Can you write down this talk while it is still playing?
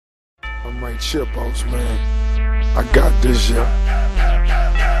I'm right here, boss man. I got this, yeah.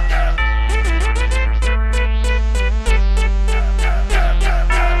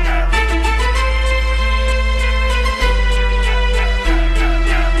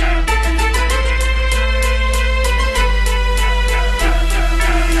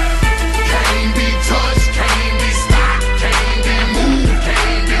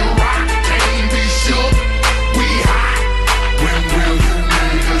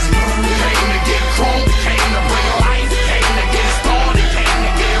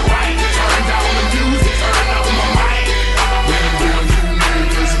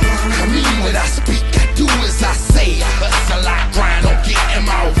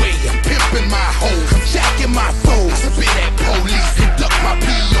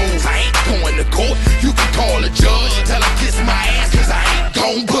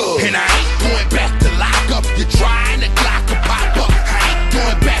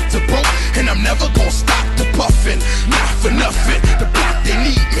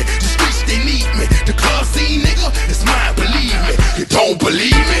 Don't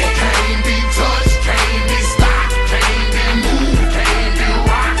believe me? Can't be touched, can't be stopped, can't be moved, can't be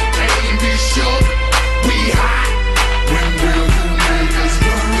rocked, can't be shook. We hot. When will you niggas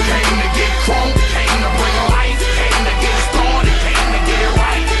learn? Came to get crunk, came to bring life, came to get started, came to get it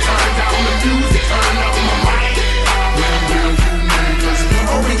right. Turn down the music, turn up my mic. When will you niggas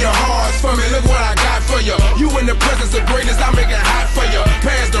learn? Open your hearts for me, look what I got for you. You in the presence of greatness, I make it hot for you.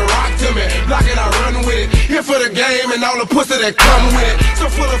 Pass the rock to me, block it, I run with it. Here for the game and all the pussy that come with it. So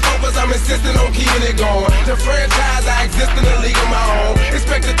full of focus, I'm insisting on keeping it going. The franchise, I exist in a league of my own.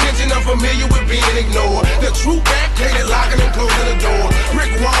 Expect attention, I'm familiar with being ignored. The true back, hated locking and closing the door.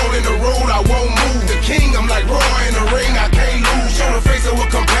 Brick wall in the road, I won't move. The king, I'm like Roy in the ring, I can't lose. Show the face of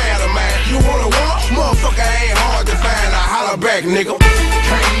what compare to mine. You wanna walk? Motherfucker ain't hard to find. I holler back, nigga.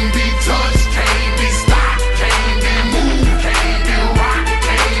 Can't